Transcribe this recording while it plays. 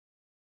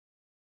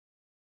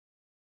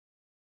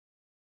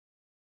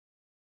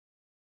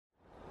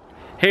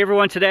Hey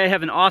everyone, today I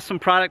have an awesome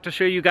product to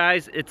show you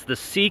guys. It's the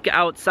Seek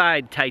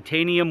Outside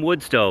Titanium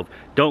Wood Stove.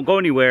 Don't go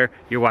anywhere,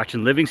 you're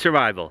watching Living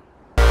Survival.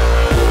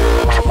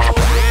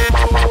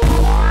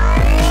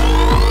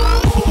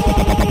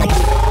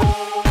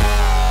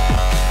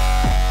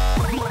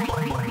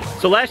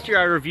 So last year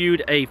I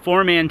reviewed a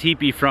 4-man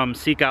teepee from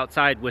Seek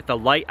Outside with a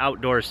light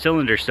outdoor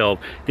cylinder stove.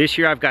 This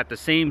year I've got the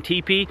same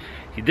teepee.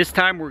 This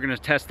time we're going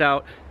to test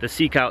out the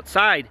Seek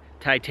Outside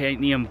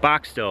titanium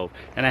box stove,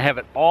 and I have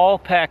it all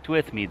packed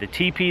with me: the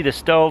teepee, the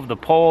stove, the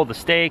pole, the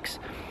stakes,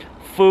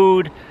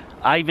 food.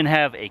 I even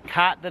have a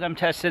cot that I'm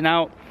testing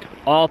out,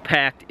 all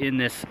packed in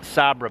this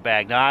Sabra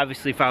bag. Now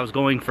obviously if I was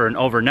going for an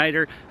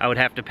overnighter, I would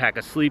have to pack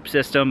a sleep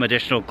system,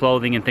 additional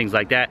clothing and things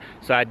like that,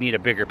 so I'd need a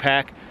bigger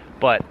pack.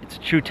 But it's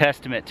a true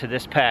testament to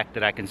this pack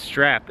that I can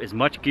strap as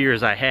much gear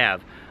as I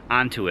have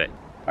onto it.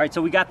 All right,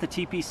 so we got the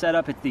teepee set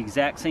up. It's the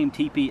exact same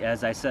teepee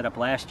as I set up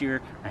last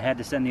year. I had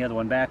to send the other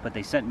one back, but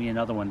they sent me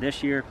another one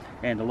this year,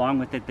 and along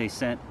with it they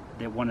sent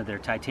one of their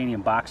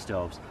titanium box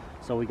stoves.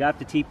 So we got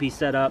the teepee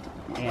set up,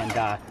 and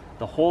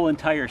the whole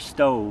entire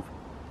stove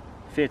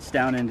fits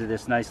down into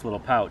this nice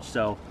little pouch.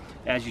 So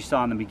as you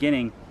saw in the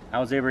beginning, I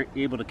was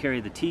able to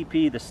carry the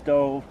teepee, the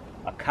stove,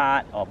 a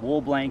cot, a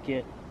wool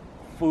blanket,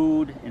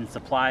 food and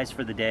supplies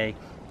for the day,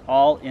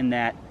 all in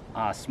that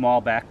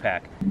small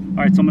backpack. All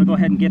right, so I'm gonna go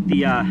ahead and get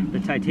the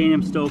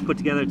titanium stove put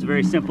together. It's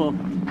very simple.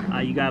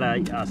 You got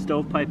a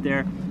stove pipe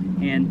there,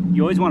 and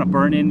you always want to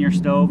burn in your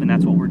stove, and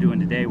that's what we're doing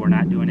today. We're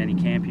not doing any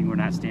camping, we're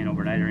not staying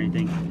overnight or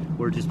anything.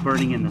 We're just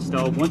burning in the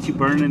stove. Once you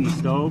burn in the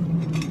stove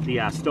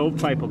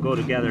pipe will go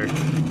together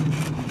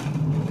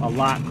a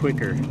lot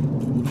quicker.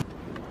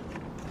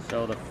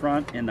 So the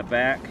front and the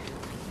back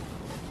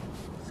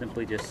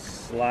simply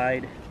just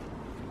slide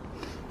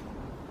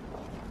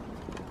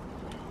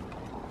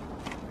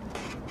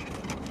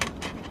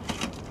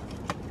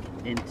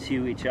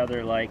into each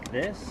other like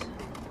this.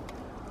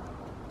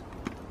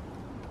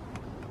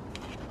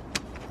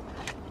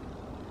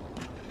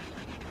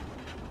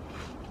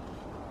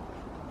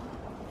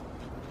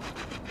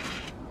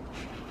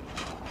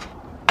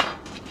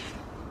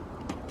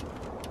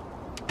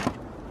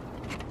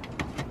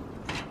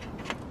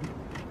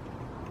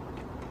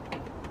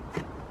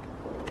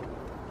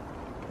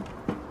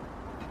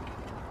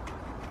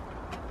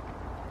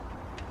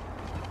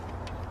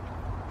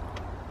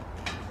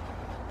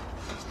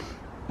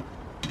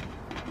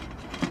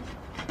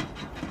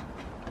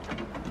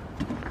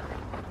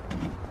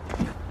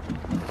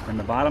 And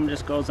the bottom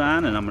just goes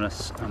on, and I'm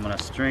gonna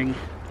string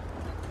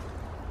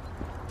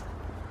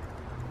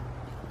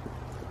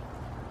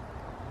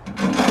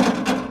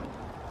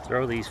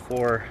throw these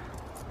 4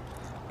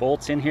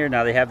 bolts in here.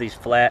 Now they have these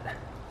flat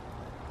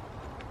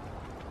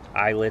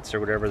eyelets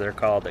or whatever they're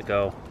called that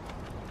go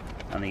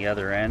on the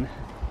other end.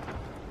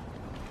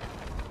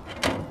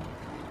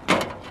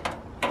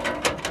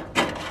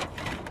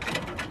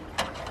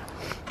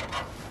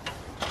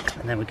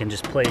 And then we can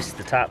just place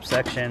the top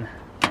section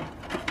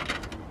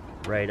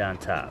right on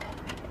top.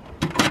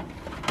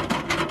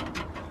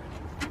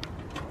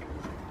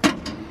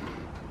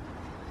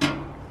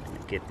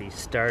 Get these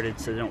started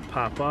so they don't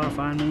pop off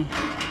on me.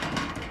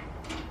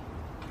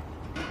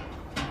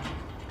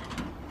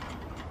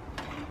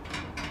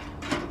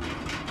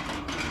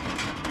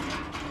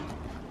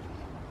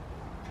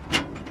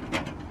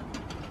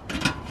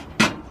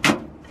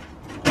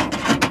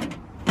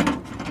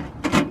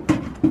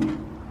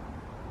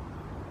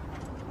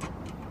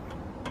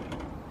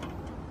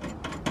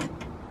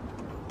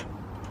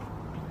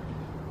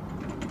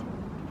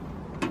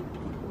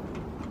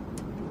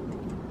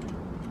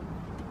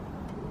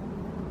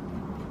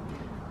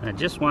 And I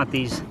just want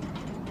these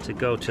to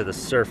go to the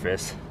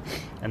surface,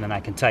 and then I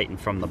can tighten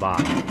from the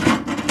bottom.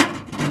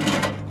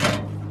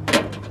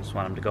 Just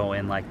want them to go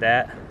in like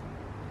that.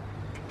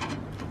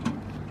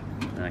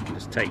 And I can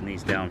just tighten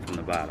these down from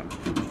the bottom.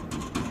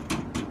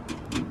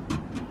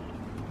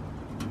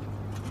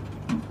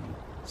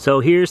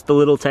 So here's the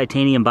little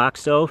titanium box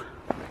stove.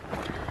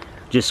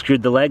 Just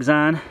screwed the legs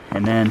on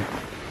and then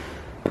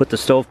put the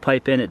stove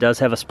pipe in. It does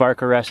have a spark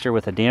arrestor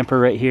with a damper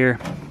right here.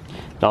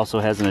 It also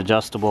has an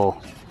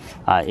adjustable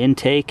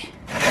intake,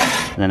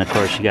 and then of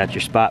course you got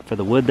your spot for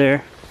the wood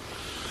there.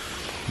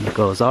 And it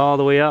goes all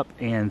the way up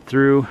and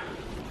through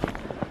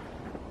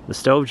the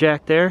stove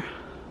jack there.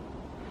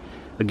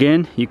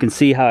 Again, you can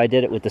see how I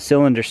did it with the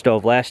cylinder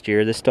stove last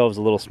year. This stove's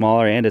a little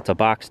smaller, and it's a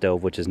box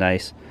stove, which is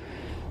nice.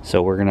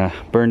 So we're gonna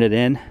burn it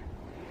in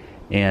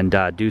and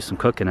do some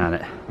cooking on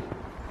it.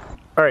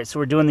 All right, so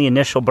we're doing the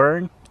initial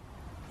burn,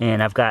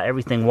 and I've got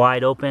everything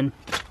wide open.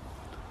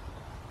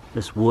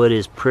 This wood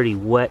is pretty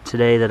wet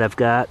today that I've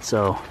got,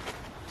 so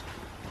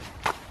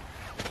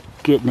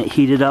getting it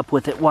heated up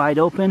with it wide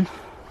open.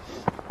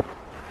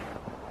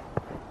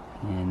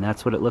 And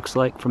that's what it looks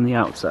like from the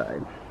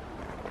outside.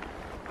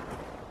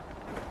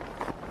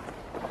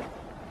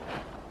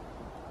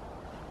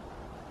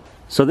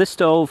 So this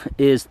stove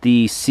is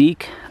the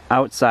Seek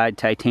Outside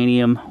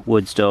Titanium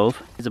Wood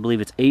Stove. I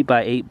believe it's 8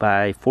 by 8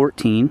 by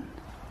 14.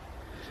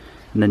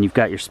 And then you've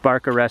got your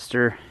spark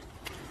arrestor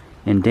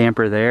and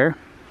damper there.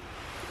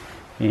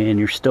 And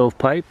your stove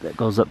pipe that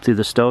goes up through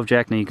the stove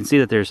jack. Now you can see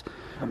that there's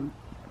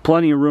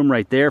plenty of room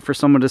right there for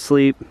someone to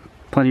sleep,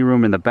 plenty of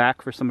room in the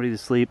back for somebody to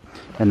sleep,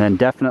 and then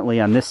definitely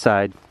on this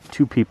side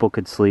 2 people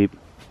could sleep.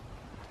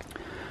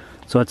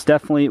 So it's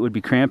definitely, it would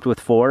be cramped with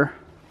 4,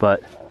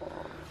 but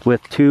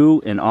with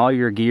 2 and all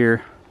your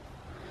gear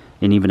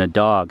and even a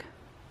dog,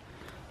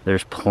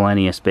 there's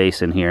plenty of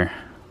space in here.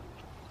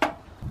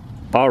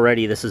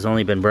 Already this has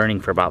only been burning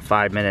for about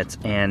 5 minutes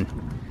and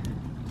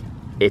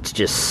it's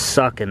just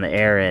sucking the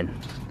air in.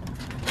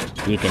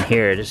 You can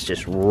hear it, it's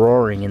just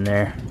roaring in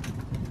there.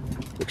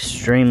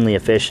 Extremely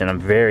efficient. I'm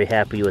very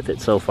happy with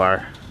it so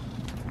far.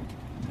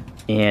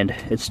 And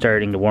it's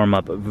starting to warm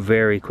up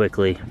very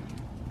quickly.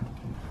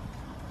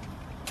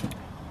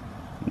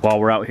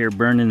 While we're out here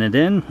burning it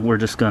in, we're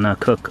just gonna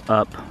cook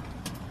up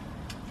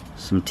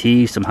some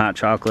tea, some hot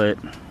chocolate,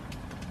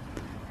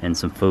 and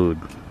some food.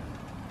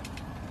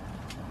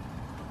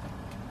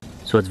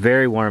 So it's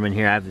very warm in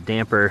here. I have the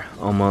damper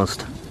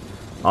almost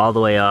all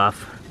the way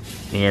off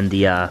and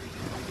the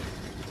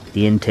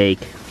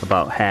intake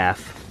about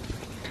half.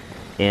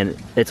 And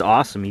it's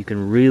awesome. You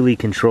can really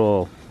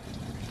control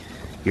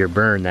your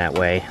burn that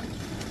way.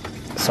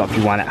 So if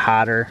you want it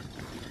hotter,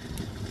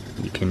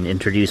 you can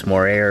introduce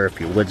more air. If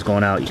your wood's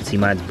going out, you can see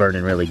mine's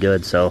burning really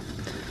good, so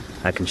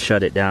I can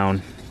shut it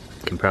down.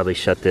 Can probably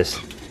shut this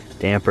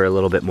damper a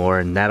little bit more,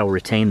 and that'll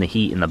retain the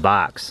heat in the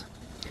box.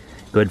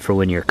 Good for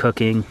when you're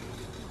cooking,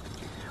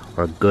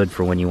 or good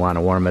for when you want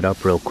to warm it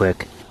up real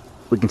quick.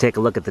 We can take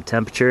a look at the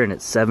temperature, and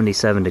it's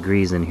 77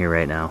 degrees in here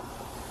right now.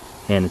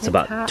 And it's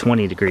about hot.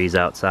 20 degrees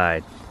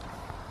outside.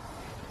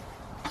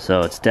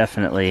 So it's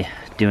definitely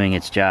doing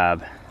its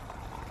job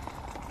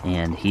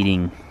and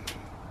heating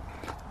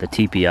the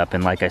teepee up.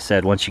 And like I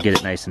said, once you get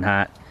it nice and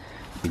hot,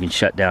 you can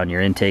shut down your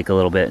intake a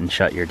little bit and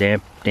shut your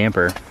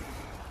damper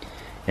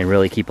and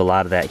really keep a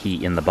lot of that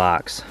heat in the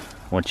box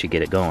once you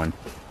get it going.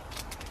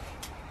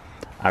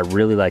 I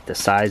really like the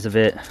size of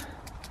it.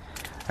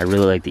 I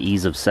really like the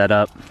ease of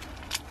setup.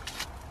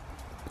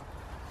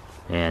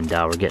 And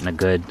we're getting a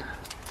good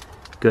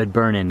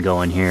burn-in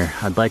going here.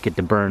 I'd like it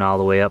to burn all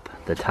the way up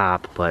the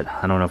top, but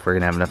I don't know if we're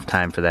gonna have enough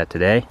time for that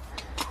today.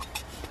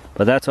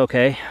 But that's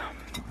okay.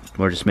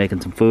 We're just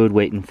making some food,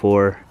 waiting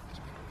for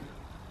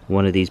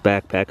one of these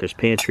backpackers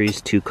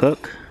pantries to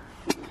cook,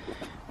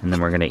 and then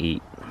we're gonna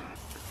eat.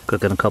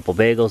 Cooking a couple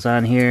bagels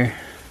on here,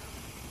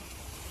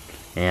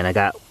 and I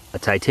got a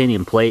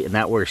titanium plate, and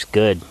that works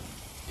good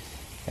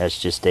as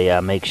just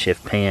a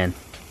makeshift pan.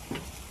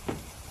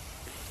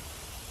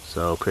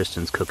 So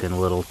Kristen's cooking a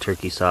little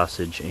turkey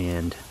sausage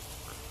and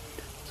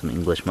some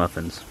English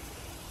muffins.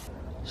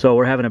 So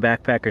we're having a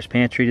backpacker's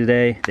pantry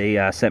today.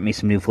 They sent me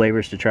some new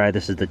flavors to try.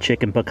 This is the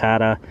chicken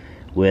piccata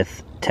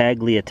with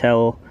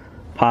tagliatelle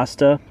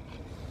pasta.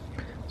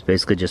 It's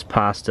basically just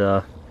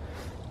pasta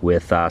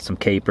with some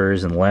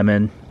capers and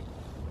lemon.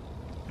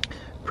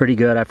 Pretty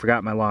good. I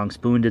forgot my long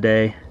spoon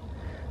today.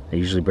 I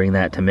usually bring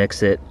that to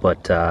mix it,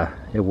 but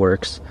it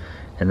works.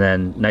 And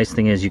then nice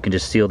thing is you can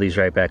just seal these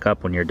right back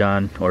up when you're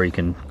done, or you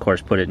can of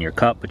course put it in your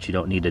cup, but you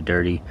don't need to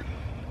dirty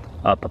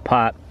up a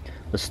pot.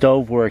 The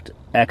stove worked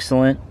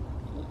excellent.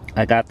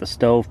 I got the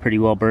stove pretty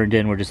well burned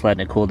in. We're just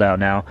letting it cool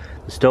down now.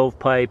 The stove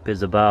pipe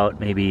is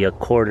about maybe a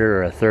quarter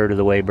or a third of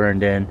the way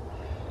burned in.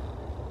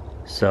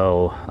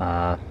 So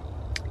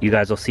you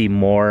guys will see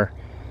more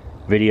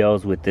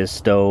videos with this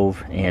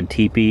stove and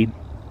teepee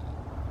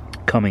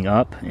coming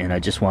up, and I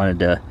just wanted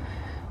to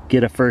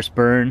get a first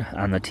burn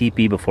on the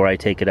teepee before I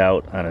take it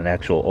out on an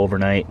actual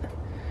overnight.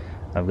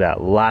 I've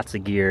got lots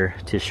of gear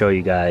to show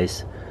you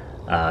guys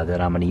that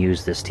I'm going to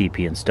use this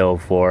teepee and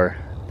stove for.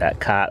 That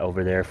cot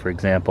over there, for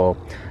example,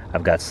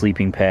 I've got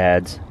sleeping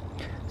pads,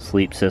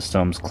 sleep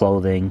systems,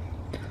 clothing,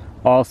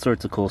 all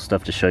sorts of cool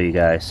stuff to show you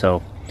guys.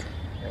 So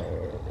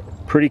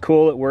pretty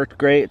cool. It worked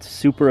great. It's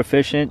super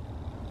efficient,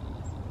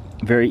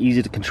 very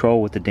easy to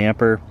control with the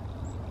damper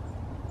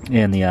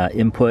and the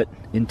input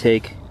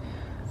intake.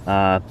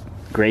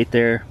 Great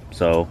there,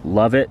 so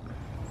love it.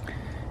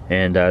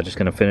 And just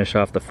gonna finish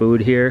off the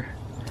food here,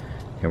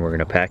 and we're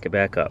gonna pack it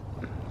back up.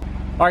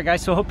 Alright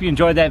guys, so I hope you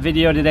enjoyed that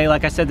video today.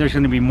 Like I said, there's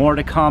gonna be more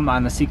to come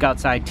on the Seek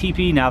Outside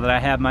teepee now that I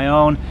have my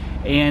own,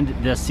 and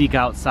the Seek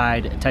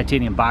Outside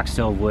titanium box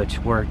stove, which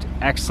worked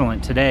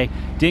excellent today.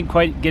 Didn't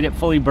quite get it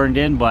fully burned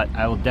in, but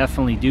I will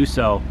definitely do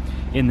so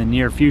in the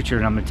near future,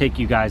 and I'm gonna take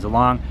you guys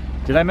along.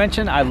 Did I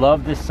mention I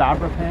love this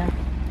Sabra pan?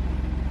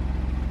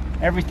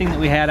 Everything that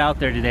we had out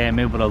there today, I'm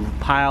able to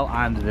pile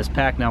onto this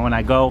pack. Now when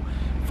I go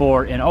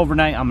for an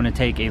overnight, I'm gonna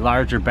take a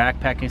larger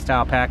backpacking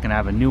style pack, and I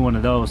have a new one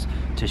of those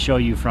to show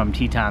you from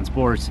Teton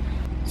Sports.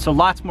 So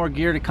lots more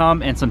gear to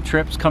come and some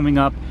trips coming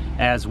up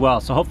as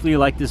well. So hopefully you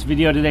like this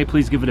video today.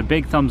 Please give it a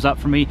big thumbs up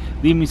for me.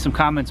 Leave me some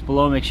comments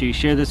below. Make sure you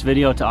share this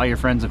video to all your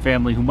friends and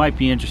family who might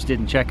be interested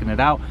in checking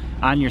it out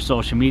on your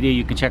social media.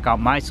 You can check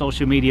out my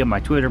social media, my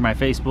Twitter, my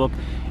Facebook,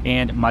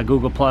 and my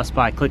Google Plus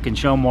by clicking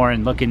show more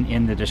and looking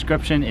in the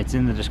description. It's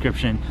in the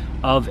description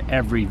of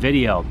every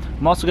video.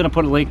 I'm also going to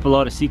put a link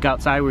below to Seek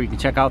Outside where you can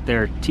check out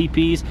their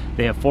teepees.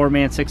 They have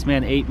 4-man,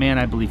 6-man, 8-man,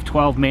 I believe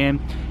 12-man,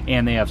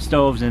 and they have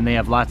stoves, and they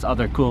have lots of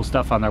other cool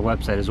stuff on their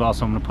website as well.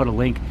 So I'm going to put a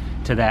link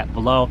to that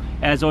below.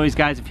 As always,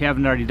 guys, if you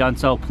haven't already done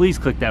so, please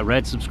click that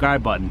red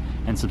subscribe button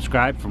and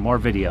subscribe for more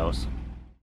videos.